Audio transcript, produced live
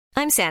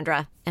I'm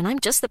Sandra, and I'm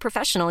just the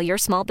professional your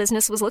small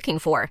business was looking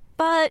for.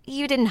 But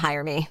you didn't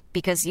hire me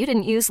because you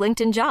didn't use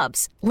LinkedIn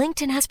Jobs.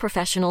 LinkedIn has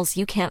professionals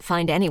you can't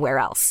find anywhere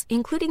else,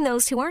 including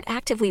those who aren't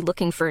actively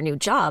looking for a new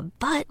job,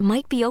 but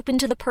might be open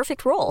to the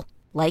perfect role,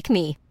 like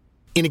me.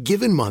 In a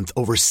given month,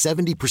 over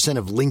 70%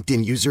 of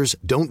LinkedIn users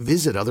don't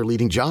visit other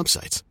leading job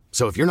sites.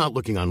 So if you're not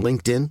looking on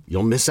LinkedIn,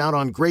 you'll miss out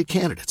on great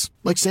candidates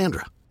like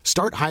Sandra.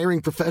 Start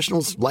hiring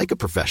professionals like a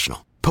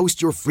professional.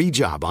 Post your free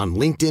job on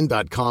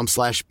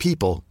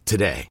linkedin.com/people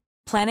today.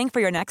 Planning for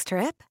your next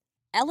trip?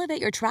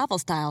 Elevate your travel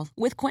style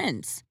with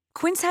Quince.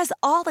 Quince has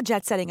all the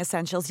jet-setting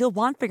essentials you'll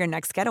want for your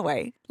next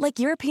getaway, like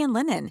European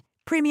linen,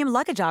 premium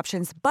luggage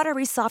options,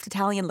 buttery soft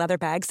Italian leather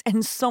bags,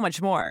 and so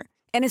much more.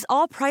 And is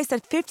all priced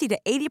at 50 to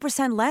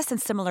 80% less than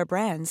similar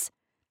brands.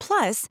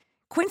 Plus,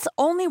 Quince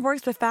only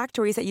works with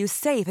factories that use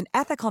safe and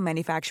ethical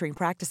manufacturing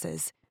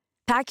practices.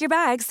 Pack your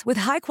bags with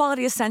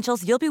high-quality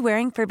essentials you'll be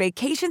wearing for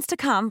vacations to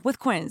come with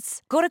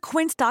Quince. Go to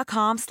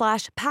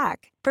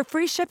quince.com/pack for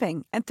free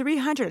shipping and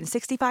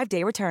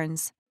 365-day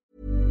returns.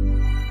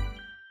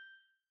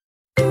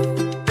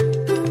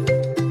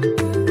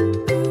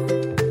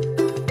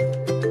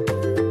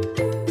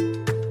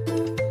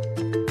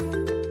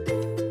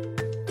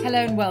 Hello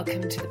and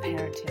welcome to The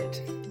Parenthood.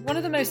 One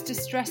of the most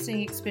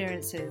distressing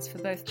experiences for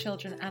both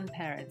children and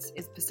parents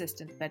is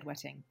persistent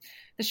bedwetting.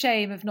 The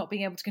shame of not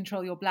being able to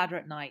control your bladder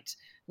at night,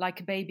 like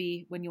a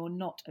baby when you're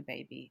not a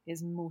baby,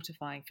 is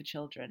mortifying for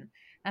children.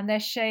 And their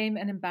shame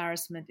and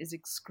embarrassment is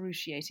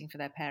excruciating for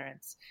their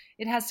parents.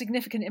 It has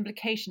significant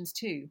implications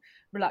too,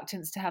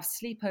 reluctance to have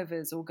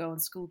sleepovers or go on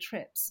school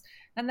trips,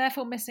 and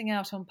therefore missing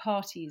out on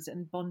parties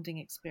and bonding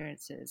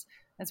experiences,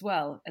 as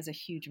well as a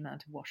huge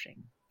amount of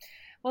washing.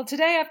 Well,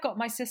 today I've got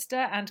my sister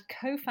and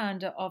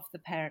co-founder of The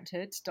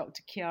Parenthood,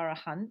 Dr. Chiara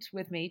Hunt,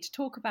 with me to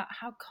talk about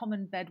how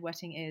common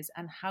bedwetting is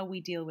and how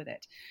we deal with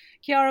it.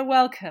 Chiara,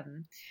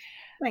 welcome.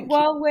 Thank you.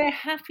 Well, we're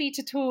happy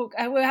to talk.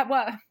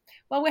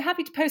 We're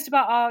happy to post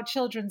about our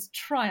children's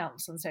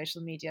triumphs on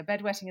social media.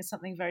 Bedwetting is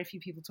something very few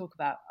people talk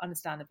about,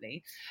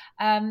 understandably.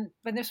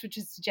 But this would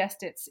just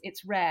suggest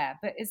it's rare.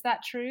 But is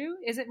that true?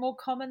 Is it more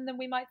common than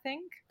we might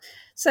think?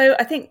 So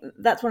I think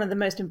that's one of the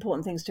most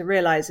important things to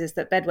realize is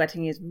that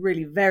bedwetting is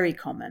really very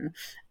common.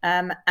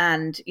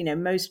 And,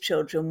 most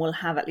children will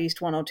have at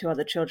least one or two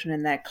other children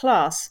in their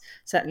class,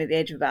 certainly at the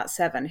age of about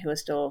 7, who are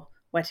still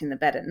wetting the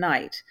bed at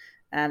night.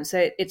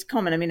 So it's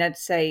common. I mean, I'd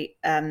say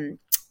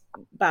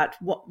about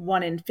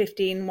 1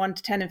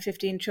 to 10 in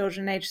 15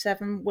 children age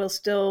 7 will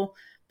still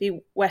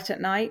be wet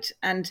at night.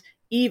 And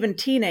even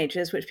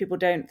teenagers, which people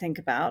don't think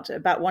about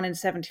 1 in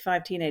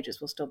 75 teenagers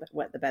will still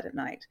wet the bed at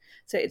night.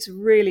 So it's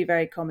really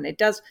very common. It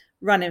does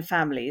run in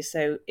families.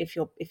 So if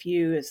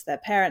you as their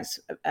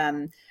parents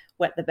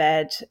wet the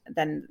bed,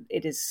 then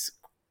it is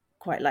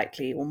quite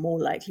likely or more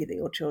likely that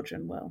your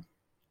children will.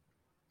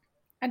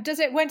 And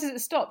when does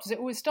it stop? Does it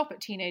always stop at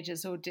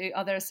teenagers, or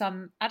are there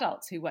some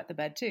adults who wet the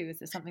bed too? Is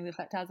there something that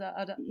affects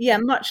adults? Yeah,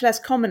 much less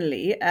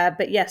commonly.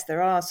 But yes,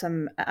 there are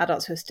some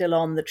adults who are still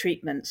on the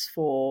treatments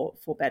for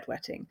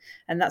bedwetting.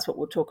 And that's what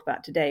we'll talk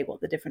about today, what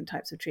the different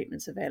types of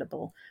treatments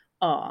available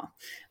are.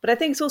 But I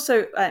think it's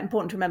also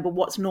important to remember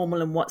what's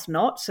normal and what's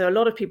not. So a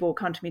lot of people will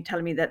come to me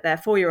telling me that their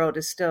 4-year-old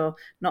is still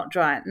not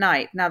dry at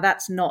night. Now,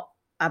 that's not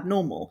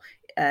abnormal.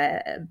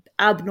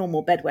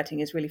 Abnormal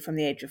bedwetting is really from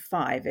the age of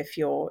 5. If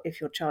your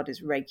child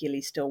is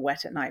regularly still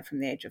wet at night from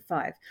the age of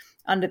 5,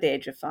 under the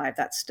age of 5,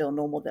 that's still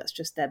normal. That's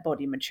just their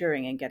body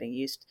maturing and getting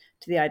used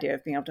to the idea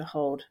of being able to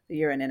hold the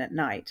urine in at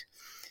night.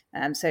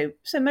 So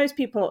most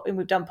people, and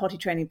we've done potty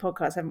training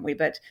podcasts, haven't we?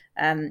 But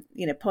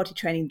potty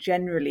training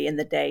generally in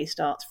the day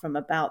starts from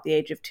about the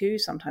age of 2.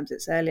 Sometimes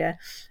it's earlier,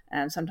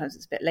 and sometimes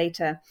it's a bit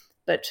later.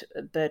 But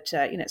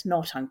it's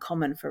not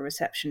uncommon for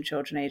reception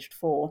children aged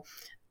 4.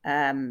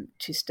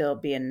 To still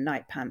be in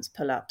night pants,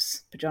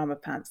 pull-ups, pajama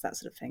pants, that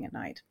sort of thing at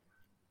night.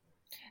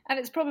 And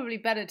it's probably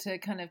better to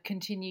kind of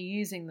continue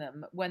using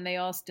them when they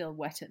are still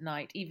wet at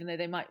night, even though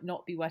they might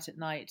not be wet at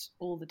night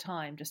all the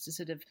time, just to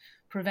sort of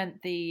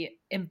prevent the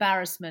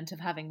embarrassment of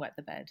having wet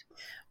the bed.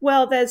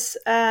 Well, there's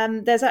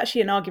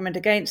actually an argument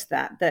against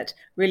that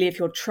really if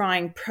you're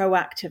trying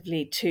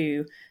proactively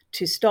to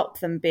stop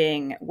them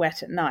being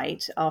wet at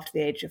night after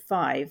the age of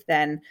 5,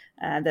 then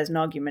there's an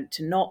argument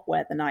to not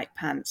wear the night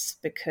pants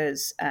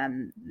because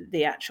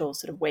the actual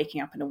sort of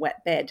waking up in a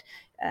wet bed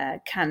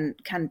can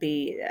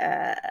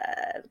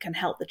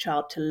help the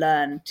child to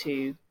learn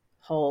to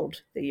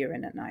hold the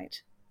urine at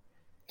night.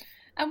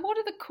 And what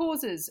are the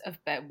causes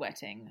of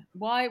bedwetting?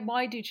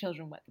 Why do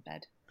children wet the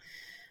bed?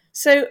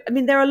 So, I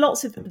mean, there are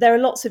lots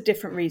of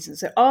different reasons.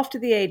 So, after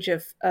the age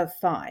of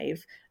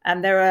 5,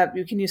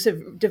 you can sort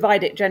of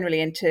divide it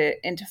generally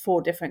into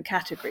 4 different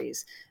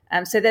categories.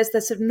 So, there's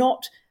the sort of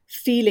not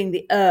feeling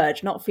the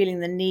urge, not feeling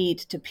the need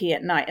to pee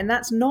at night, and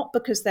that's not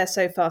because they're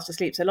so fast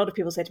asleep. So, a lot of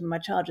people say to me, "My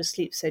child just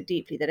sleeps so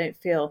deeply, they don't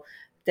feel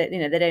that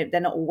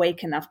they're not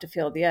awake enough to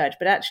feel the urge."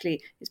 But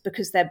actually, it's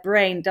because their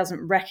brain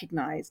doesn't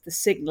recognize the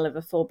signal of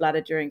a full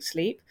bladder during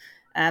sleep.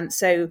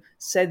 So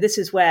this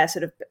is where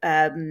sort of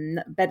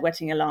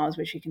bedwetting alarms,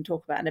 which we can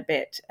talk about in a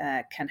bit,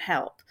 can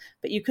help.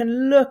 But you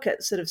can look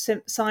at sort of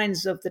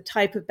signs of the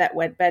type of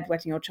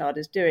bedwetting your child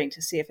is doing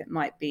to see if it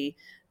might be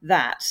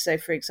that. So,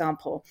 for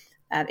example,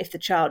 if the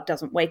child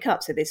doesn't wake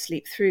up, so they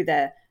sleep through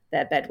their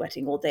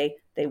bedwetting, or they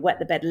wet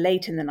the bed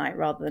late in the night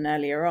rather than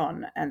earlier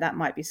on, and that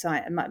might be a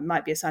sign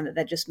that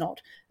they're just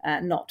not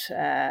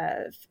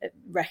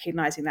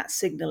recognizing that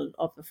signal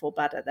of the full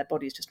bladder. Their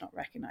body's just not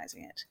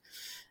recognizing it.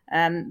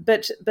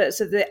 But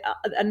so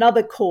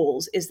another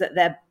cause is that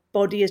their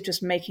body is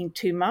just making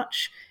too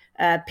much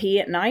pee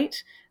at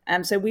night.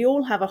 So we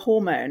all have a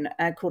hormone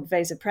called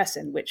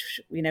vasopressin, which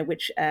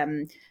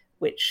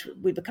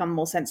we become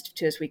more sensitive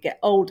to as we get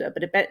older.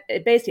 But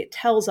it basically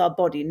tells our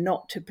body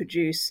not to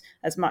produce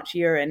as much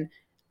urine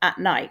at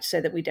night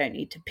so that we don't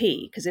need to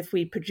pee. Because if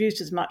we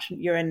produced as much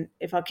urine,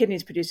 if our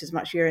kidneys produced as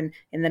much urine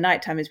in the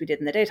nighttime as we did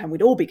in the daytime,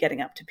 we'd all be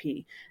getting up to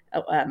pee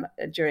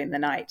during the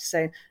night.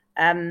 So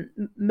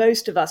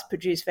most of us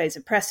produce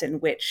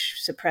vasopressin, which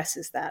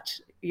suppresses that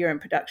urine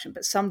production,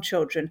 but some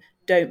children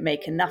don't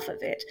make enough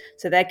of it.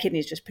 So their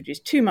kidneys just produce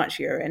too much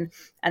urine,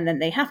 and then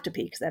they have to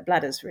pee because their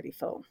bladder's really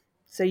full.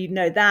 So you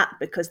know that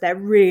because they're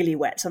really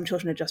wet. Some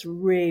children are just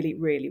really,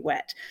 really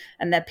wet,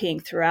 and they're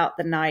peeing throughout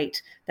the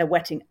night. They're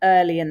wetting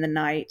early in the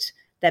night.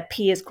 Their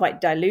pee is quite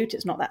dilute.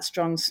 It's not that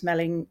strong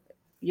smelling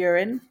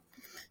urine.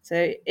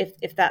 So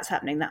if that's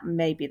happening, that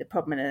may be the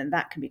problem, and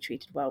that can be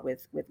treated well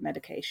with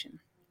medication.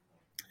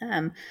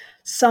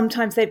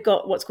 Sometimes they've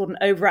got what's called an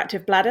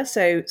overactive bladder,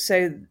 so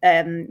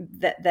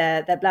that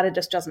their bladder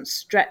just doesn't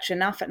stretch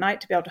enough at night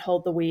to be able to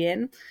hold the wee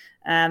in.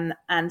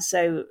 And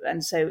so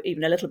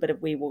even a little bit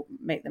of wee will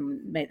make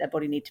their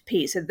body need to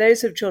pee. So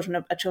those are children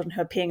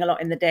who are peeing a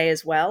lot in the day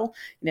as well.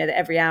 That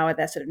every hour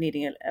they're sort of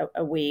needing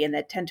a wee, and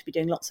they tend to be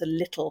doing lots of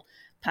little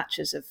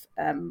patches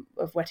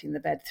of wetting the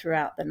bed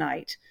throughout the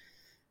night.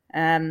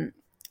 And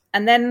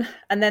then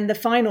the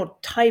final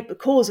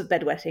cause of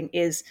bedwetting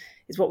is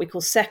what we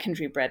call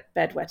secondary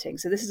bedwetting.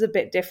 So this is a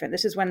bit different.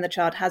 This is when the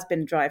child has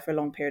been dry for a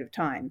long period of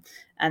time,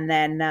 and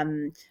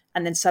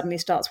then suddenly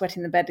starts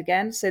wetting the bed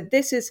again. So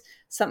this is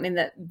something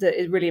that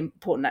is really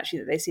important, actually,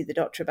 that they see the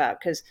doctor about,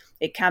 because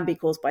it can be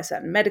caused by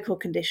certain medical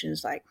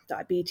conditions like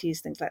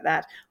diabetes, things like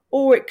that,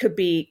 or it could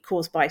be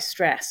caused by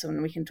stress,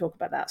 and we can talk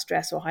about that,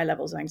 stress or high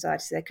levels of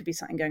anxiety. So there could be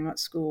something going on at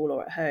school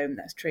or at home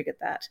that's triggered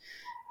that.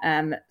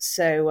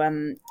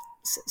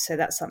 So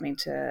that's something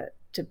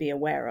to be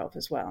aware of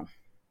as well.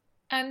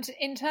 And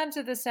in terms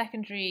of the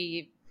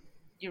secondary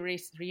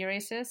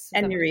enuresis?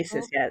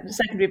 Enuresis, yeah.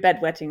 Secondary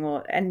bedwetting,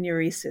 or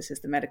enuresis is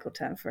the medical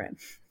term for it.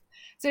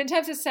 So in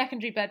terms of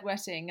secondary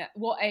bedwetting,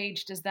 what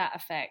age does that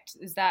affect?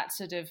 Is that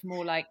sort of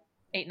more like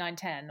 8, 9,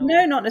 10? Or?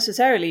 No, not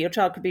necessarily. Your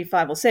child could be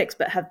 5 or 6,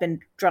 but have been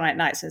dry at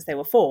night since they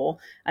were 4,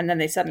 and then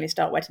they suddenly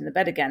start wetting the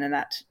bed again, and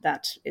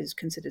that is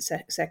considered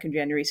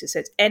secondary enuresis.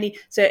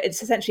 So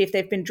it's essentially if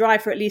they've been dry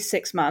for at least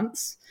 6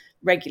 months,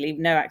 regularly,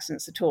 no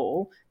accidents at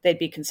all, they'd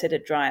be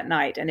considered dry at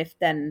night. And if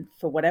then,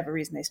 for whatever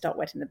reason, they start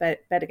wetting the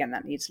bed again,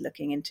 that needs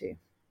looking into.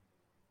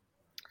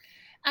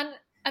 And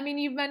I mean,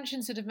 you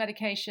mentioned sort of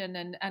medication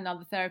and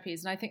other therapies,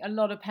 and I think a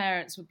lot of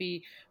parents would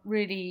be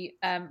really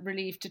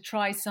relieved to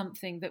try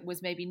something that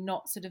was maybe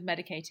not sort of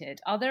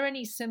medicated. Are there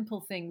any simple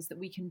things that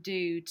we can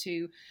do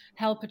to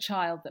help a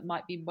child that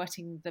might be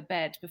wetting the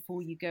bed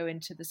before you go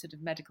into the sort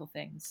of medical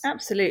things?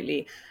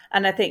 Absolutely.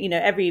 And I think,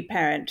 every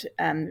parent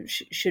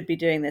should be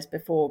doing this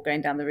before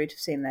going down the route of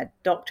seeing their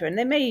doctor. And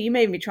you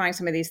may be trying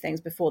some of these things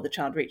before the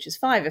child reaches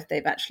 5 if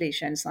they've actually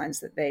shown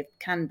signs that they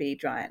can be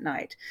dry at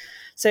night.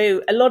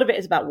 So a lot of it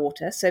is about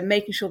water. So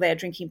making sure they are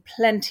drinking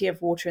plenty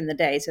of water in the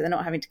day, so they're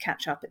not having to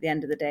catch up at the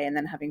end of the day and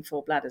then having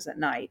full bladders at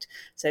night.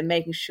 So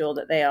making sure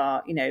that they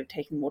are,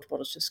 taking water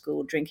bottles to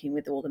school, drinking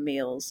with all the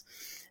meals,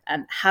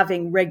 and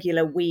having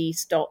regular wee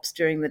stops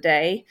during the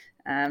day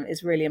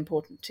is really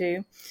important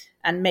too.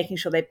 And making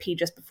sure they pee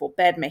just before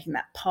bed, making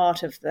that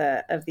part of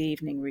the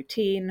evening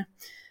routine.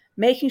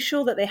 Making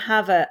sure that they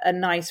have a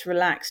nice,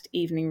 relaxed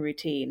evening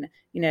routine,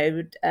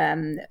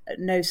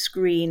 no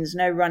screens,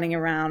 no running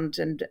around,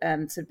 and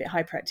sort of a bit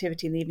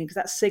hyperactivity in the evening, because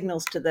that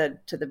signals to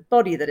the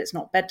body that it's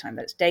not bedtime,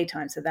 that it's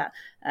daytime, so that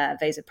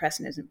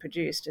vasopressin isn't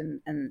produced, and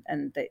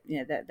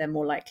they're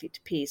more likely to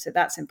pee. So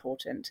that's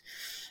important.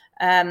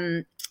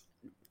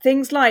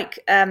 Things like,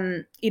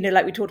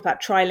 like we talked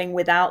about, trialing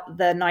without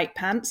the night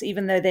pants,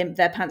 even though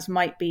their pants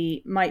might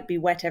be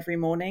wet every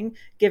morning.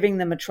 Giving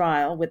them a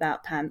trial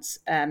without pants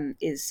can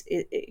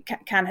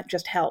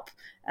just help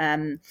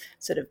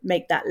sort of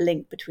make that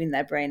link between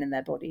their brain and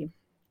their body.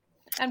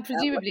 And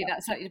presumably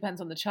that slightly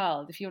depends on the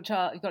child. If you've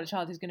got a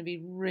child who's going to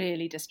be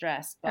really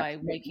distressed by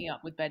waking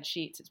up with bed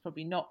sheets, it's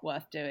probably not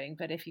worth doing.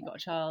 But if you've got a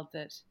child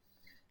that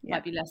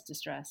might be less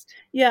distressed.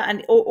 Yeah,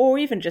 and or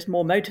even just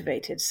more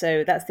motivated.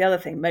 So that's the other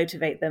thing.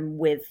 Motivate them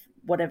with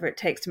whatever it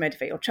takes to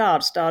motivate your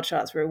child. Star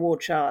charts, reward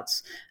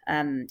charts,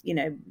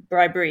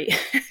 bribery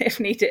if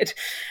needed.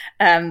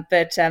 But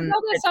there's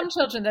some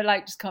children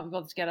that just can't be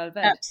bothered to get out of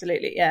bed.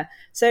 Absolutely, yeah.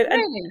 So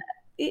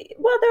really?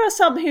 Well, there are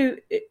some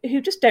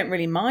who just don't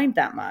really mind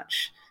that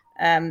much.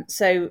 And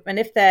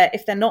if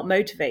they're not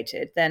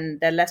motivated, then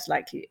they're less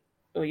likely,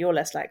 or you're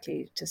less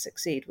likely to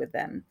succeed with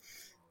them.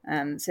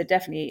 So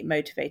definitely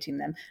motivating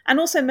them, and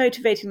also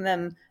motivating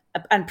them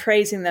and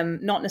praising them,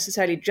 not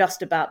necessarily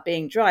just about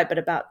being dry, but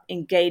about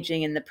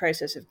engaging in the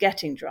process of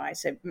getting dry.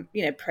 So,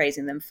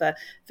 praising them for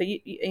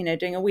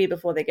doing a wee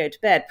before they go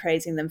to bed,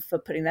 praising them for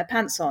putting their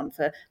pants on,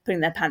 for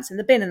putting their pants in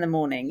the bin in the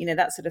morning,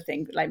 that sort of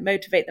thing. Like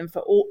motivate them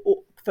for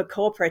for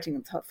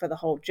cooperating for the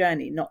whole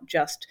journey, not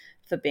just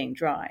for being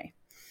dry.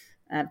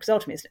 Because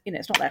ultimately,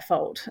 it's not their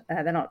fault.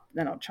 They're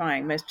not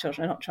trying. Most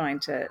children are not trying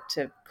to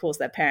cause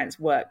their parents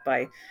work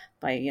by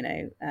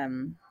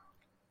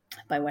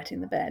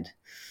wetting the bed.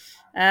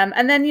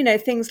 And then,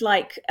 things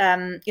like,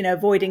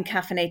 avoiding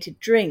caffeinated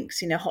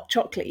drinks, hot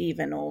chocolate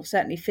even, or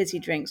certainly fizzy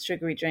drinks,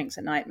 sugary drinks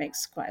at night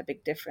makes quite a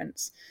big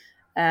difference.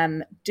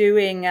 A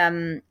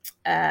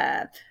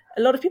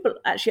lot of people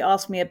actually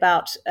ask me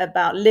about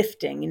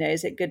lifting,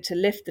 is it good to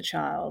lift the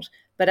child?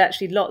 But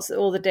actually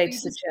all the data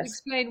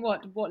suggests... Explain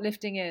what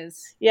lifting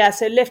is. Yeah,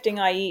 so lifting,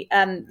 i.e.,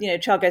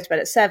 child goes to bed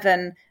at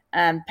 7,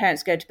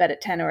 parents go to bed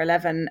at 10 or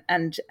 11,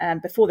 and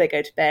before they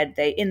go to bed,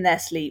 they, in their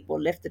sleep, will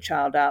lift the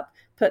child up,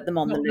 put them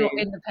on the loo. Not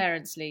in the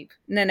parent's sleep.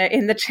 No,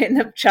 in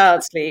the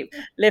child's sleep,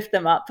 lift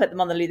them up, put them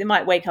on the loo. They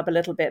might wake up a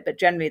little bit, but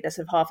generally they're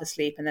sort of half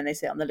asleep, and then they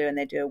sit on the loo and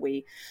they do a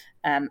wee,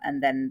 and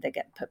then they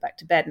get put back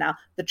to bed. Now,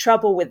 the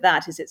trouble with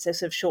that is it's a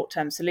sort of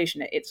short-term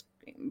solution. It's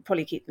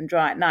probably keep them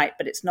dry at night,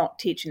 but it's not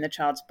teaching the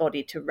child's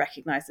body to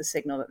recognize the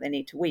signal that they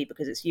need to wee,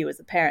 because it's you as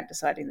the parent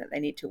deciding that they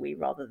need to wee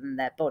rather than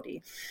their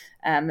body.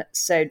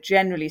 So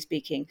generally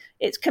speaking,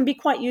 it can be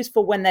quite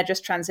useful when they're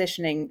just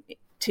transitioning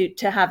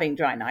to having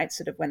dry nights,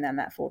 sort of when they're in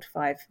that 4 to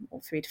 5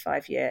 or 3 to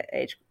 5 year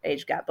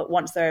age gap. But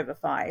once they're over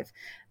 5,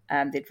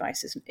 the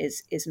advice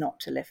is not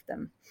to lift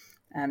them,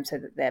 so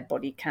that their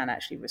body can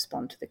actually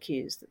respond to the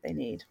cues that they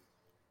need.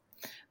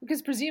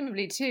 Because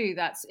presumably too,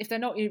 that's if they're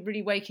not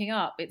really waking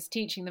up, it's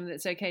teaching them that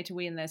it's okay to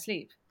wee in their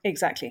sleep.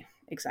 Exactly.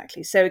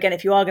 So again,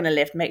 if you are going to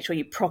lift, make sure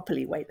you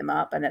properly wake them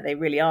up and that they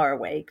really are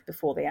awake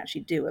before they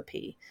actually do a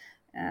pee,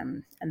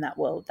 and that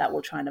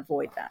will try and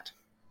avoid that.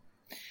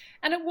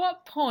 And at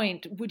what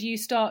point would you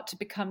start to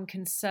become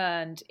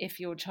concerned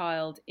if your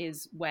child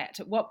is wet?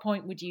 At what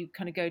point would you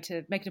kind of go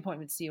to make an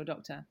appointment to see your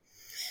doctor?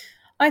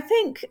 I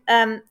think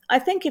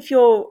if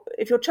your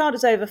child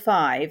is over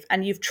 5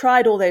 and you've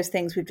tried all those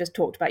things we've just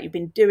talked about, you've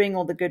been doing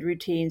all the good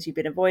routines, you've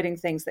been avoiding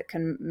things that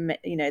can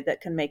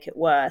make it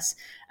worse,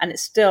 and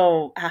it's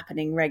still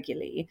happening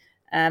regularly,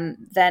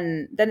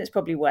 then it's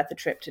probably worth a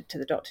trip to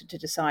the doctor to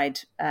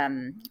decide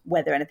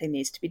whether anything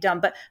needs to be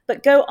done.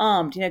 But go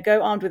armed,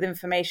 go armed with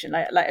information.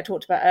 Like I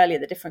talked about earlier,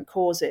 the different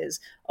causes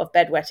of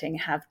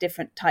bedwetting have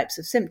different types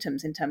of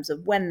symptoms in terms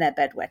of when they're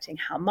bedwetting,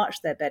 how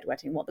much they're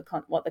bedwetting, what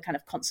the kind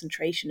of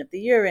concentration of the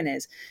urine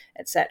is,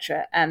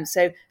 etc.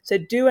 So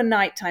do a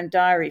nighttime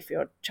diary for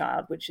your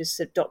child, which is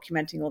sort of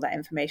documenting all that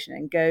information,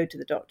 and go to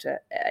the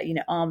doctor,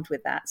 armed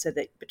with that, so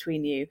that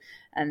between you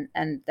and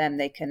then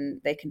they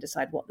can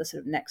decide what the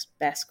sort of next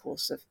best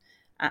course of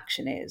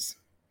action is.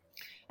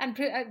 And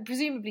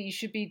presumably you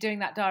should be doing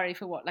that diary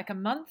for what, like a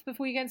month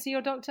before you go and see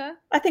your doctor?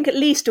 I think at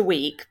least a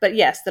week, but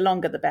yes, the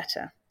longer the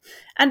better.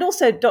 And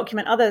also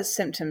document other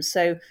symptoms.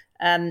 So,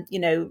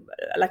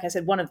 like I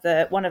said, one of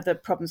the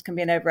problems can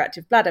be an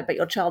overactive bladder, but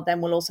your child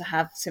then will also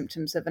have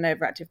symptoms of an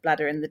overactive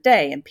bladder in the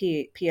day and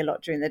pee a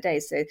lot during the day.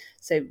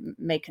 So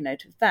make a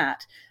note of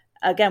that.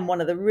 Again, one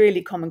of the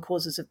really common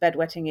causes of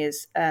bedwetting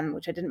is,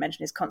 which I didn't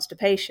mention, is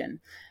constipation.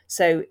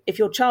 So if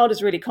your child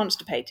is really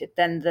constipated,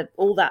 then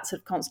all that sort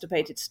of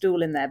constipated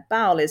stool in their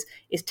bowel is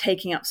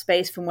taking up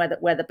space from where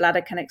the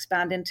bladder can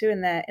expand into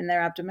in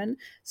their abdomen.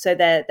 So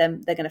they're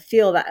going to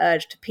feel that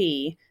urge to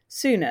pee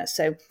sooner.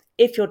 So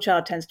if your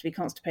child tends to be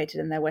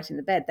constipated and they're wet in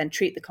the bed, then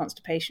treat the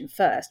constipation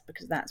first,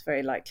 because that's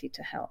very likely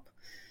to help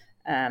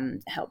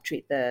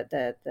treat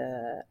the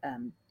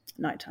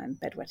nighttime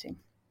bedwetting.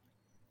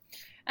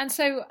 And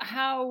so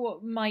how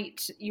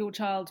might your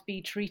child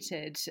be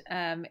treated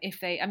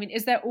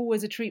is there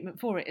always a treatment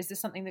for it? Is this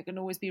something that can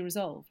always be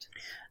resolved?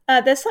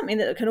 There's something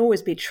that can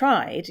always be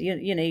tried.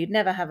 You'd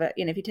never have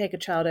if you take a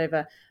child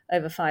over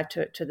 5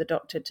 to the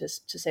doctor to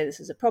say this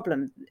is a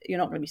problem, you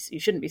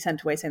shouldn't be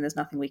sent away saying there's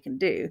nothing we can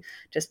do.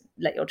 Just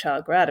let your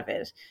child grow out of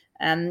it.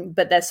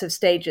 But there's sort of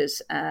stages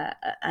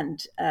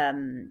and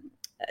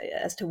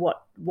as to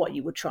what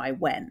you would try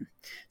when.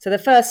 So the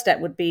first step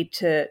would be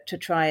to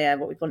try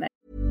what we call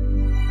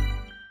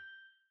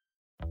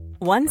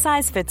One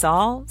size fits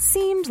all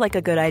seemed like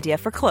a good idea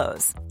for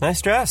clothes.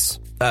 Nice dress.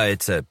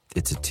 It's a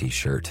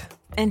t-shirt.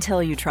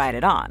 Until you tried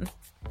it on.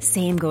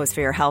 Same goes for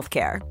your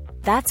healthcare.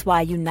 That's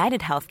why United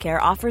Healthcare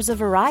offers a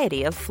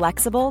variety of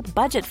flexible,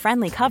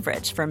 budget-friendly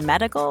coverage for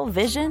medical,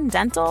 vision,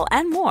 dental,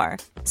 and more.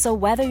 So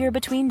whether you're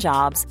between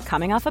jobs,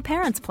 coming off a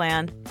parent's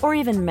plan, or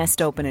even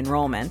missed open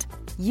enrollment,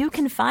 you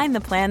can find the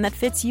plan that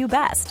fits you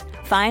best.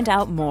 Find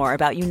out more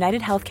about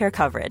United Healthcare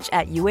coverage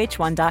at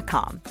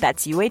uh1.com.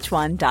 That's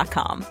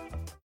uh1.com.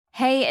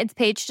 Hey, it's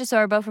Paige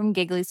DeSorbo from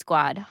Giggly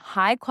Squad.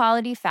 High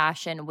quality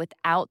fashion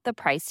without the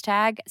price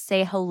tag.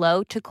 Say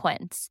hello to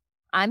Quince.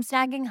 I'm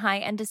snagging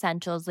high-end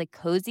essentials like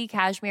cozy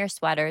cashmere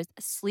sweaters,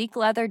 sleek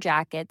leather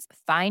jackets,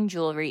 fine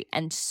jewelry,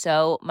 and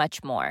so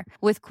much more.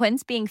 With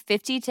Quince being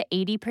 50 to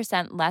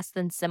 80% less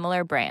than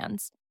similar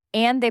brands.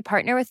 And they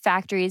partner with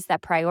factories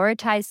that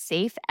prioritize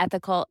safe,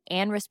 ethical,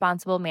 and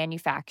responsible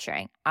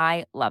manufacturing.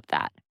 I love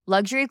that.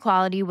 Luxury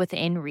quality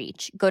within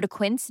reach. Go to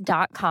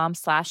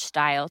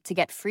quince.com/style to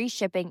get free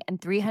shipping and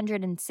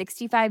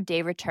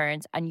 365-day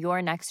returns on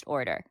your next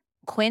order.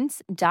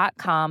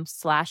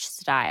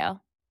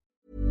 Quince.com/style.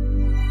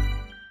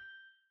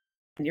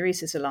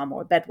 Enuresis alarm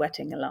or a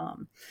bedwetting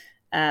alarm,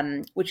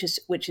 which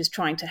is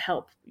trying to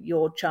help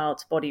your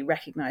child's body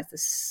recognize the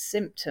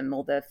symptom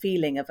or the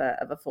feeling of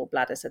a full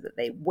bladder, so that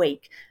they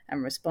wake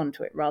and respond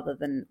to it rather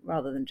than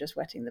just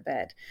wetting the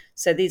bed.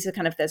 So these are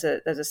kind of there's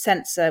a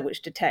sensor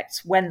which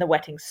detects when the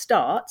wetting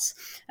starts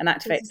and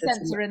activates the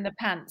sensor in the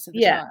pants of the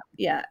yeah child.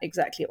 yeah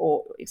exactly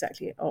or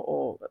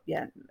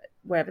yeah,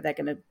 wherever they're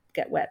going to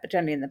get wet, but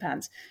generally in the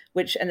pants,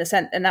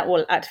 and that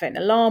will activate an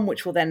alarm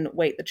which will then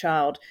wake the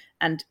child,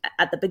 and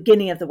at the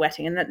beginning of the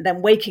wetting, and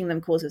then waking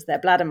them causes their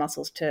bladder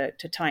muscles to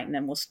tighten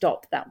and will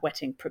stop that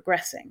wetting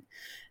progressing.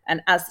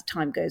 And as the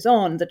time goes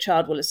on, the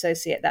child will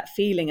associate that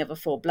feeling of a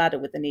full bladder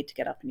with the need to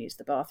get up and use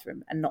the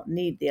bathroom, and not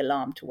need the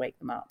alarm to wake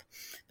them up,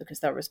 because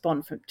they'll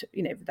respond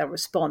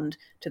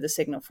to the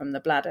signal from the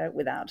bladder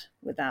without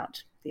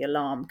the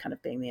alarm kind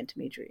of being the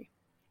intermediary.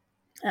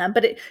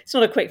 But it's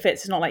not a quick fix.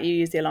 It's not like you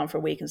use the alarm for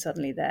a week and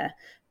suddenly they're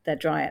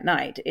dry at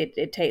night.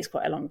 It takes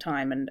quite a long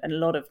time, and a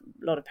lot of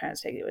parents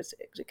take it.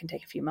 It can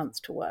take a few months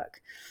to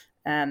work,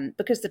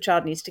 because the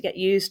child needs to get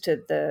used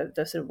to the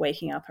sort of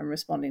waking up and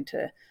responding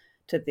to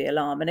the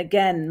alarm. And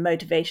again,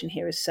 motivation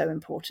here is so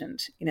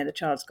important. The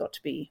child's got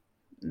to be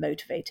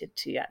motivated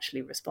to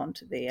actually respond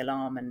to the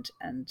alarm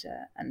and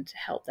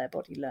help their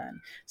body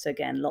learn. So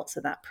again, lots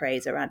of that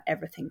praise around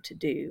everything to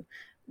do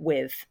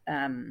with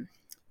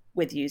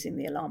using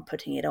the alarm,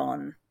 putting it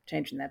on,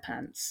 changing their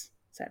pants,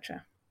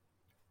 etc.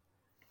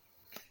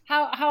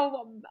 How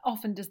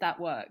often does that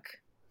work?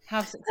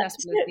 How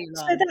successful is the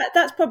alarm? So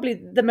that's probably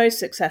the most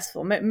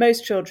successful.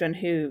 Most children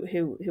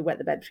who wet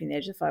the bed between the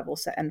ages of 5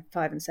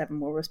 and 7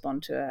 will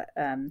respond to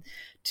an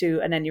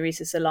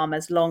enuresis alarm,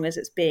 as long as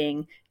it's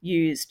being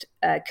used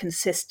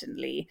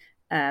consistently.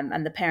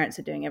 And the parents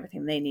are doing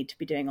everything they need to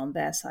be doing on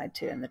their side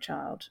too, and the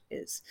child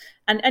is.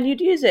 And you'd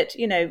use it,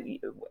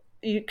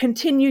 you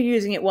continue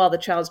using it while the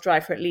child's dry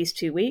for at least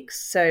 2 weeks.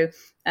 So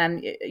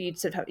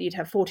you'd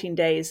have 14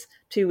 days,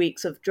 2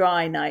 weeks of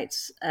dry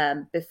nights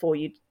before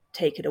you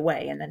take it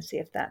away, and then see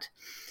if that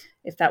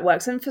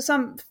works. And for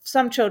some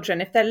children,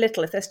 if they're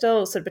little, if they're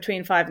still sort of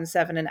between 5 and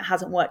 7 and it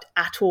hasn't worked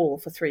at all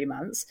for 3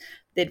 months,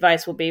 the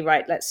advice will be,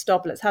 right, let's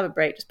stop, let's have a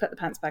break, just put the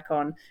pants back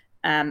on,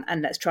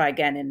 and let's try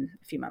again in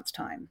a few months'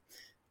 time.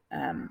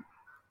 And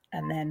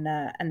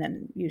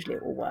then usually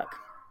it will work.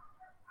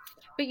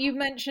 But you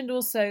mentioned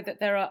also that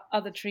there are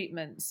other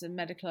treatments and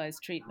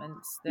medicalized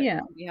treatments that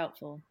can be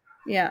helpful.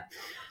 Yeah.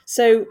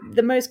 So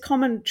the most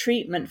common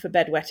treatment for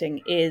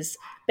bedwetting is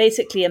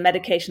basically a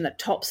medication that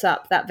tops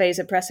up that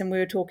vasopressin we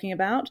were talking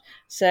about.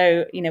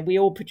 So, we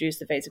all produce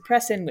the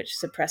vasopressin, which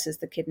suppresses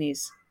the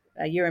kidneys'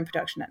 urine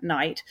production at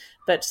night,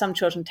 but some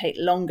children take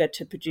longer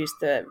to produce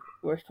the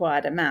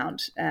required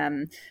amount.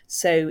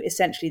 So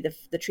essentially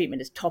the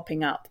treatment is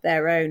topping up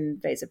their own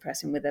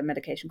vasopressin with a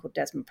medication called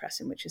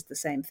desmopressin, which is the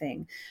same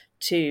thing,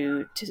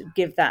 to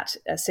give that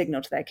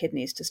signal to their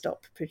kidneys to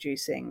stop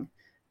producing,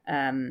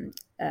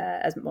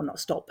 not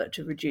stop, but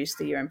to reduce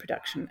the urine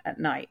production at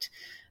night.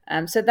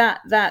 So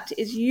that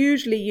is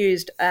usually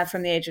used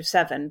from the age of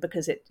 7,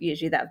 because it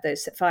usually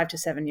those 5 to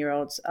 7 year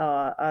olds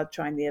are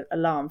trying the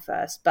alarm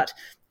first, but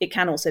it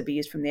can also be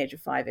used from the age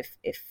of 5 if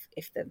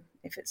it's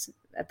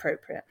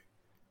appropriate.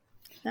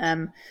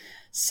 And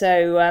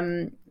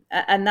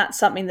that's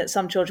something that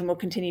some children will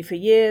continue for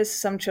years.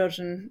 Some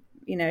children,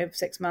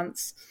 6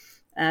 months.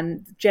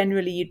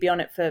 Generally, they'd be on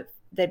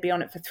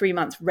it for 3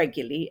 months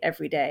regularly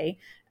every day.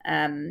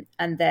 And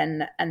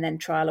then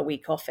trial a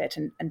week off it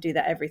and do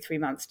that every 3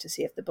 months to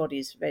see if the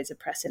body's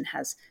vasopressin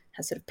has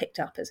sort of picked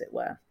up, as it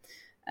were.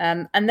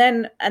 And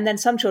then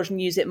some children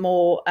use it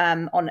more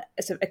on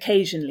sort of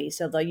occasionally.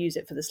 So they'll use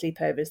it for the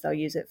sleepovers, they'll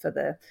use it for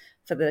the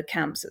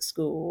camps at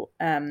school.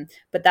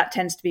 But that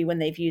tends to be when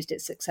they've used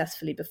it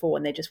successfully before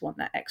and they just want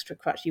that extra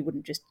crutch. You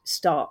wouldn't just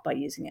start by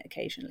using it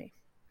occasionally.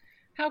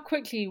 How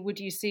quickly would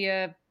you see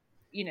a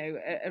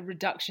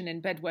reduction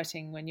in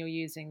bedwetting when you're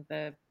using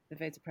the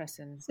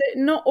vasopressin? So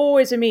not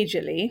always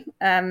immediately,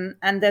 and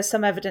there's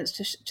some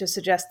evidence to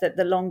suggest that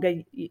the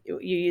longer you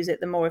use it,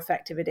 the more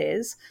effective it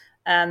is.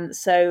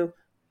 So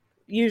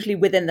usually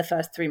within the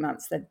first 3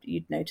 months, that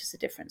you'd notice a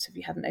difference. If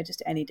you hadn't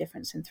noticed any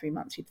difference in 3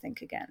 months, you'd think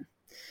again.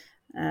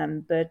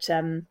 But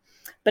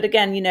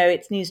again,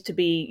 it needs to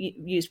be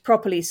used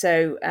properly.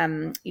 So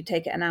you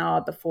take it an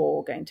hour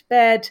before going to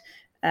bed.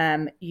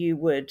 You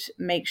would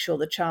make sure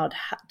the child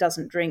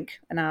doesn't drink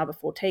an hour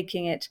before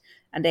taking it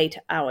and 8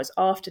 hours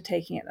after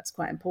taking it. That's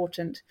quite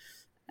important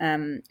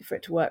for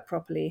it to work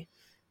properly.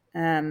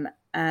 And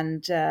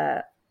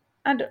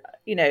And,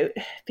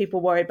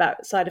 people worry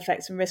about side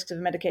effects and risks of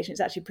medication.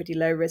 It's actually pretty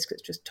low risk.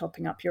 It's just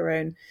topping up your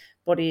own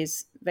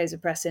body's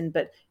vasopressin,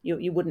 but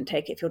you wouldn't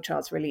take it if your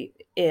child's really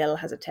ill,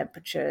 has a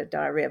temperature,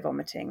 diarrhea,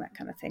 vomiting, that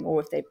kind of thing. Or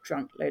if they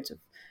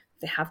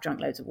have drunk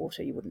loads of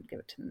water, you wouldn't give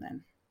it to them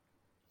then.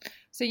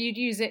 So you'd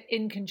use it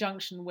in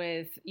conjunction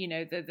with,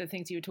 the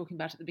things you were talking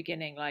about at the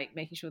beginning, like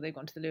making sure they've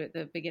gone to the loo at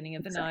the beginning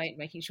of the night,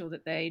 making sure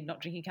that they're not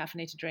drinking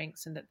caffeinated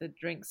drinks, and that the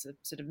drinks are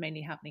sort of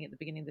mainly happening at the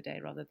beginning of the day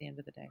rather than the end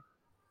of the day.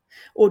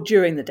 Or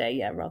during the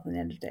day, rather than the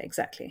end of the day.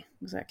 Exactly.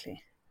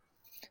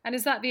 And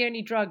is that the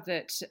only drug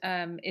that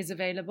is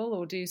available,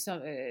 or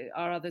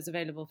are others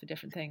available for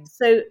different things?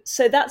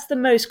 So that's the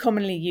most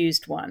commonly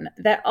used one.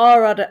 There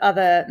are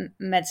other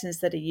medicines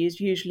that are used,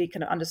 usually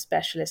kind of under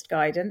specialist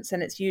guidance,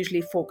 and it's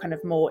usually for kind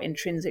of more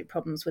intrinsic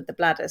problems with the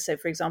bladder. So,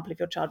 for example, if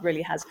your child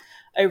really has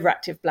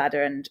overactive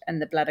bladder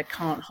and the bladder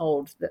can't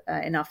hold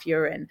enough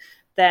urine,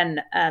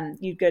 then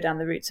you go down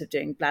the routes of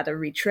doing bladder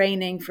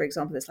retraining. For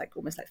example, it's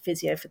almost like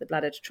physio for the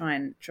bladder to try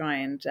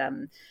and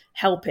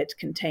help it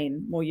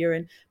contain more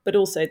urine. But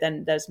also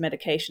then there's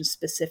medication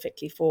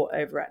specifically for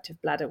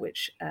overactive bladder,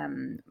 which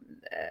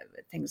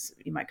things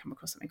you might come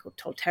across, something called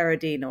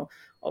tolterodine or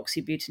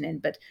oxybutynin.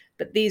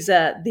 But these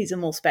are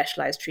more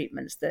specialized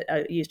treatments that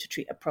are used to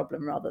treat a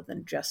problem rather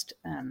than just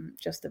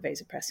the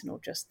vasopressin or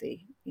just the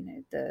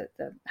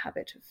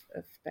habit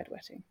of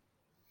bedwetting.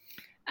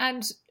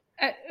 And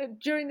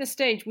during the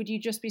stage, would you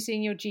just be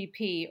seeing your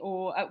GP,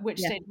 or at which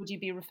stage would you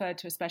be referred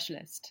to a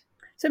specialist?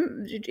 So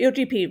your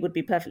GP would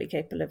be perfectly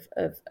capable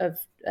of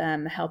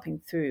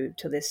helping through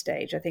to this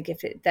stage. I think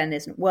if it then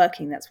isn't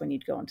working, that's when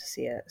you'd go on to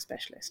see a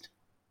specialist.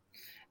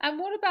 And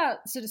what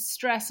about sort of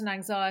stress and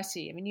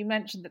anxiety? I mean, you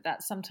mentioned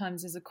that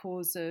sometimes is a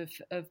cause of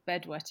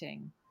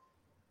bedwetting.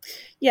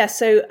 Yeah,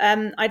 so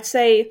I'd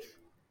say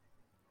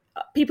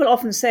people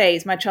often say,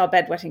 is my child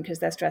bedwetting because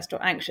they're stressed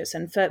or anxious?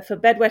 And for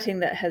bedwetting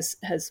that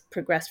has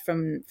progressed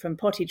from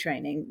potty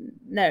training,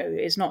 no,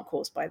 it's not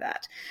caused by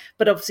that.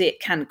 But obviously it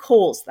can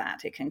cause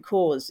that. It can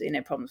cause,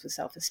 problems with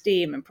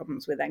self-esteem and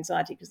problems with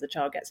anxiety because the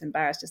child gets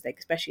embarrassed,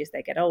 especially as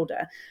they get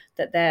older,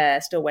 that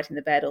they're still wetting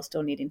the bed or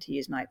still needing to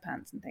use night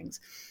pants and things.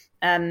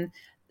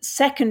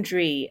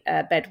 Secondary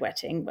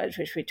bedwetting,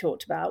 which we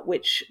talked about,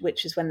 which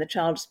is when the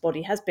child's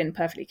body has been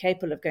perfectly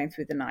capable of going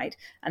through the night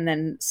and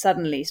then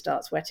suddenly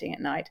starts wetting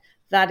at night.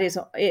 It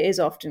is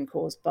often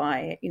caused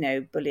by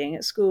bullying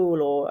at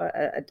school or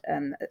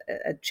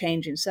a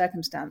change in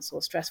circumstance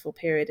or stressful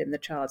period in the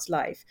child's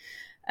life,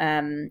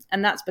 and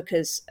that's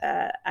because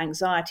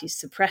anxiety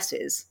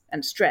suppresses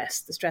and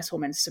the stress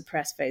hormones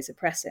suppress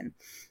vasopressin,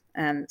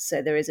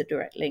 so there is a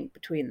direct link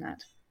between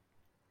that.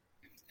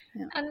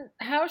 Yeah. And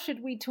how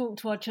should we talk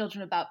to our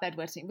children about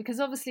bedwetting?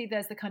 Because obviously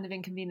there's the kind of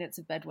inconvenience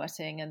of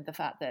bedwetting and the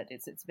fact that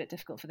it's a bit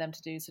difficult for them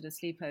to do sort of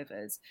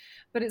sleepovers,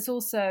 but it's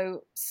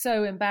also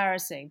so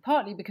embarrassing,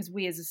 partly because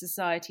we as a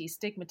society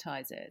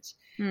stigmatize it.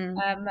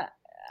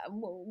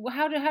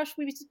 How should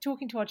we be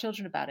talking to our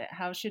children about it?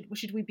 How should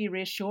we be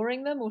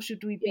reassuring them, or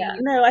should we be? Yeah,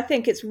 no, I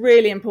think it's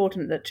really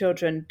important that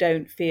children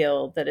don't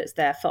feel that it's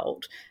their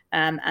fault,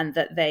 and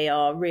that they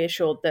are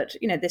reassured that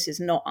this is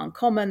not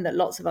uncommon, that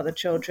lots of other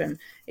children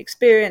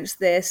experience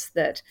this,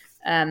 that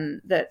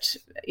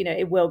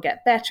it will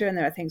get better, and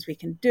there are things we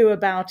can do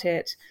about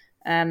it.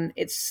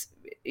 It's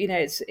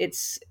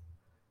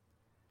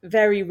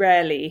very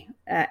rarely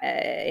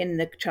in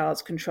the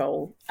child's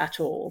control at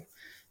all.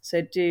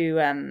 So do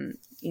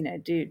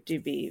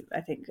be,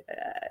 I think,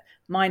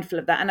 mindful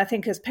of that. And I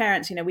think as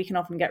parents, we can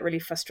often get really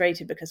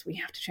frustrated because we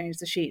have to change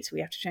the sheets, we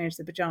have to change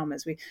the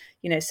pajamas.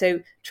 So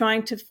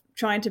trying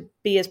to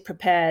be as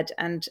prepared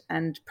and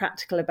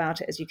practical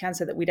about it as you can,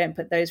 so that we don't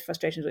put those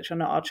frustrations, which are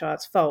not our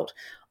child's fault,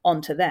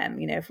 onto them.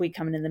 If we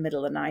come in the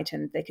middle of the night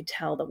and they could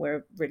tell that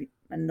we're really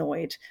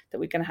annoyed that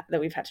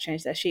we've had to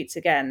change their sheets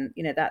again,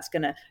 that's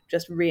going to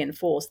just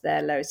reinforce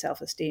their low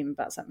self-esteem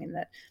about something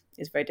that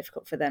is very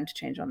difficult for them to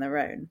change on their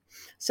own.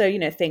 So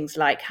things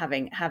like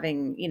having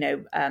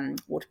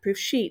waterproof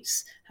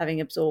sheets,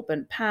 having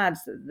absorbent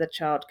pads that the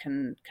child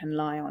can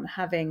lie on,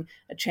 having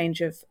a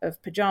change of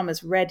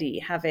pajamas ready,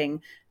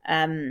 having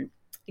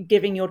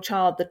giving your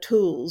child the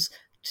tools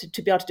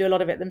to be able to do a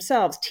lot of it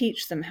themselves.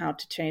 Teach them how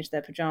to change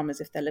their pajamas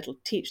if they're little.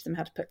 Teach them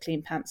how to put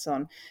clean pants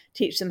on.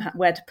 Teach them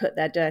where to put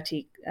their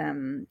dirty,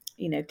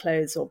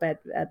 clothes or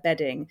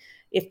bedding.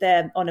 If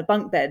they're on a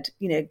bunk bed,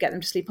 get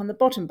them to sleep on the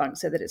bottom bunk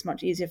so that it's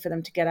much easier for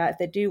them to get out if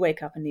they do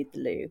wake up and need the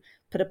loo.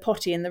 Put a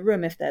potty in the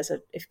room if they're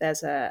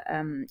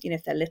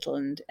little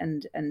and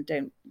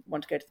don't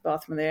want to go to the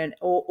bathroom on their own,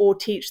 or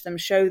teach them,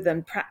 show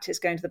them, practice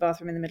going to the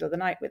bathroom in the middle of the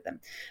night with them,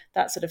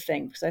 that sort of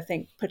thing. Because I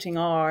think putting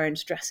our own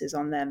stresses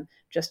on them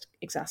just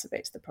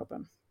exacerbates the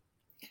problem.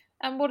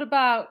 And what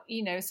about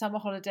summer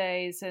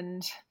holidays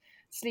and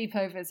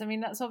sleepovers? I mean,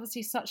 that's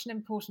obviously such an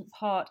important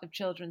part of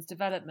children's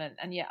development,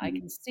 and yet I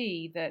can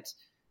see that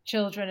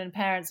children and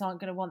parents aren't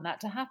going to want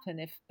that to happen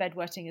if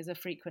bedwetting is a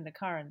frequent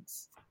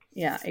occurrence.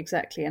 Yeah,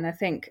 exactly. And I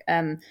think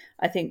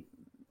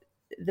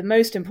the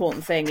most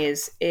important thing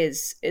is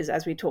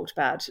as we talked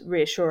about,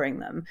 reassuring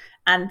them,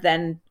 and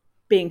then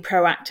being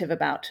proactive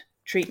about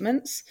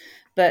treatments,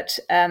 but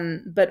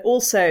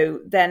also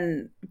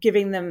then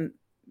giving them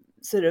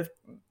sort of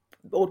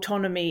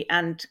autonomy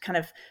and kind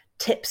of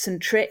tips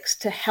and tricks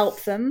to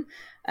help them,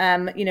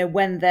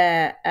 when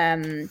they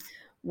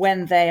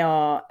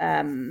are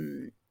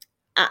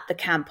at the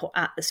camp or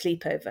at the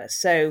sleepover.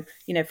 So,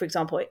 for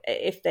example,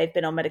 if they've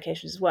been on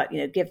medications as well,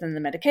 give them the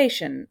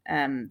medication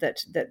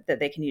that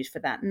they can use for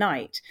that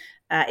night.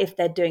 If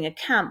they're doing a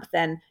camp,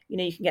 then,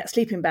 you can get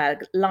sleeping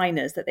bag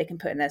liners that they can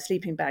put in their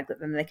sleeping bag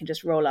that then they can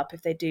just roll up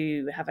if they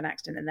do have an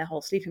accident and their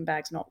whole sleeping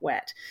bag's not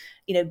wet.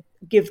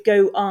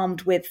 Go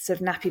armed with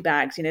sort of nappy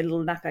bags,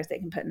 little nappy bags they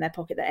can put in their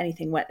pocket that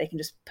anything wet they can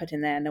just put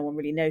in there and no one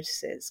really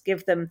notices.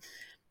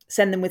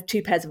 Send them with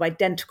 2 pairs of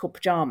identical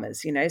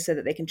pajamas, so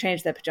that they can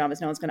change their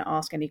pajamas. No one's going to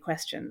ask any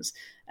questions,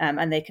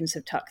 and they can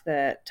sort of tuck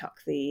the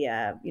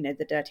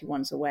the dirty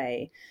ones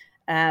away.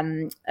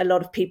 A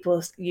lot of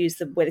people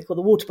use what they call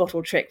the water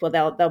bottle trick. Well,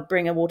 they'll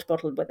bring a water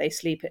bottle, but they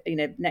sleep,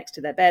 next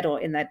to their bed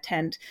or in their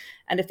tent.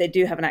 And if they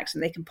do have an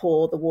accident, they can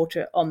pour the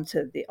water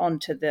onto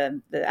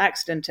the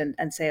accident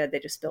and say, oh, they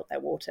just spilt their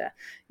water.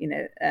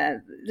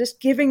 Just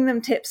giving them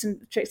tips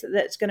and tricks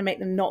that's going to make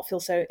them not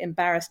feel so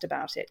embarrassed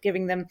about it.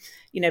 Giving them,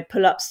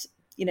 pull-ups,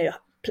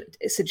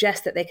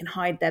 suggest that they can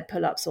hide their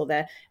pull-ups or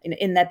their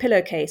in their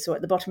pillowcase or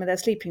at the bottom of their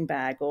sleeping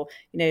bag, or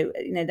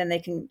then they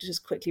can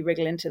just quickly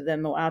wriggle into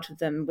them or out of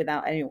them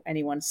without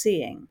anyone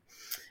seeing.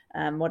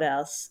 What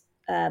else?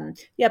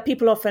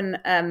 People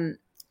often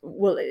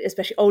will,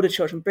 especially older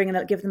children,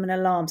 give them an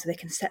alarm so they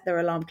can set their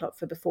alarm clock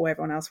for before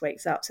everyone else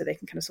wakes up, so they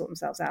can kind of sort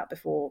themselves out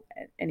before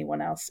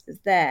anyone else is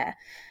there.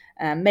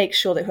 Make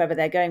sure that whoever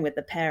they're going with,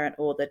 the parent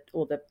or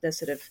the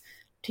sort of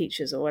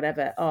teachers or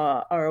whatever,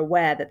 are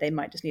aware that they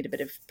might just need a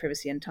bit of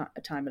privacy and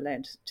time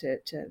alone to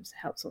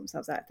help sort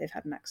themselves out if they've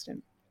had an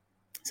accident.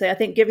 So I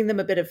think giving them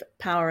a bit of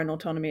power and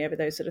autonomy over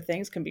those sort of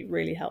things can be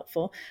really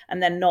helpful,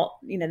 and then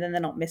they're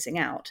not missing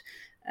out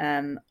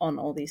on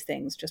all these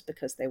things just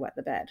because they wet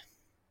the bed.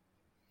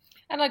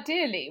 And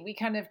ideally, we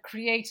kind of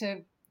create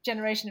a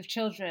generation of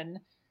children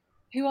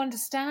who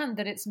understand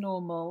that it's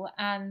normal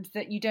and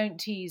that you don't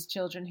tease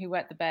children who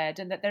wet the bed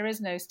and that there is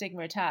no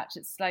stigma attached.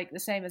 It's like the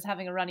same as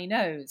having a runny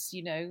nose,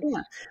 Yeah.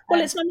 Well,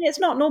 it's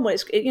not normal.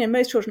 It's,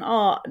 most children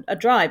are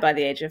dry by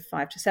the age of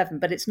 5 to 7,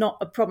 but it's not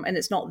a problem and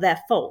it's not their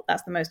fault.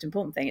 That's the most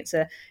important thing.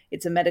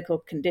 It's a medical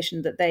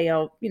condition that they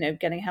are,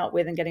 getting help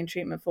with and getting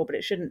treatment for, but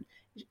it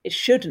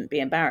shouldn't be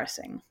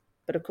embarrassing.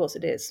 But of course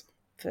it is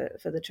for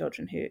the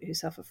children who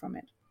suffer from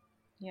it.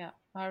 Yeah,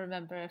 I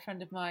remember a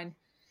friend of mine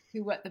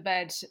who wet the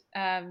bed.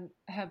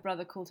 Her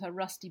brother called her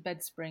rusty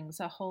bed springs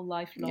her whole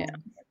life long. Yeah.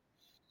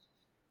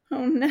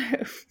 Oh no.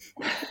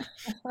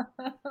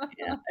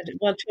 Yeah.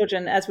 Well,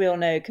 children, as we all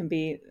know, can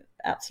be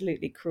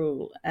absolutely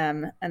cruel,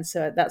 and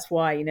so that's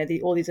why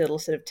all these little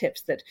sort of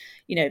tips that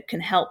can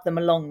help them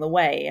along the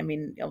way. I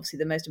mean, obviously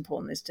the most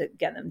important is to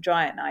get them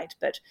dry at night,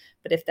 but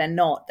if they're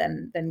not,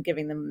 then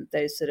giving them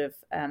those sort of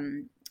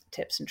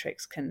tips and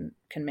tricks can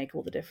make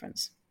all the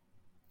difference.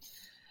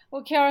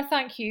 Well, Chiara,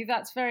 thank you.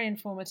 That's very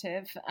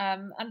informative,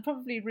 and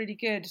probably really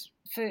good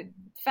for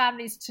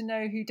families to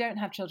know who don't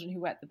have children who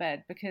wet the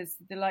bed, because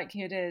the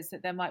likelihood is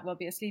that there might well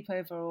be a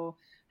sleepover or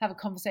have a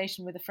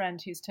conversation with a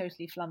friend who's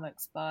totally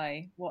flummoxed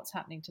by what's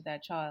happening to their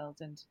child,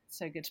 and it's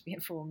so good to be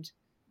informed.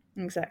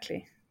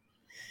 Exactly.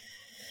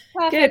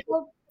 Perfect. Good.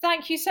 Well,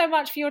 thank you so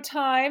much for your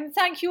time.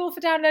 Thank you all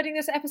for downloading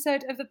this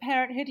episode of The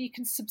Parenthood. You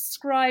can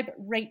subscribe,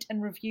 rate and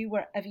review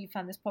wherever you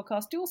found this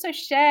podcast. Do also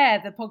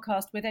share the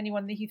podcast with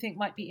anyone that you think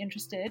might be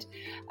interested.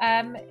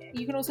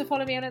 You can also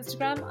follow me on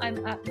Instagram.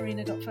 I'm at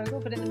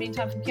marina.fogel. But in the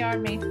meantime, from Chiara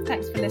and me,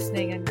 thanks for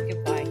listening and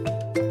goodbye.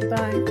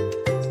 Bye.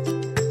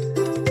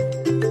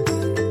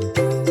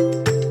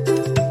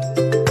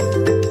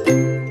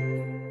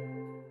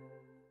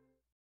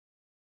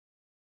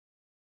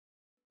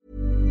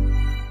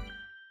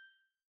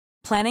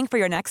 Planning for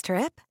your next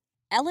trip?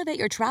 Elevate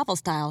your travel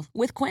style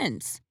with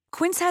Quince.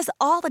 Quince has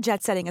all the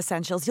jet-setting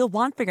essentials you'll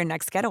want for your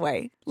next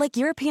getaway, like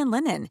European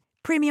linen,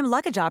 premium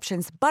luggage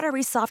options,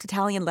 buttery soft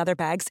Italian leather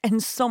bags,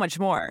 and so much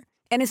more.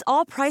 And is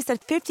all priced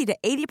at 50 to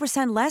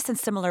 80% less than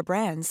similar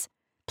brands.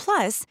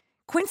 Plus,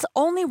 Quince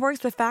only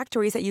works with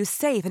factories that use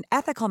safe and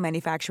ethical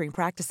manufacturing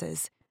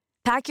practices.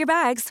 Pack your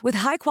bags with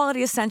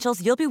high-quality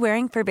essentials you'll be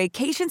wearing for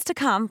vacations to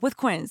come with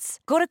Quince.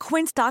 Go to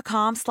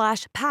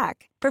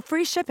quince.com/pack for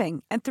free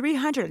shipping and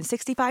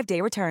 365-day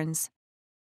returns.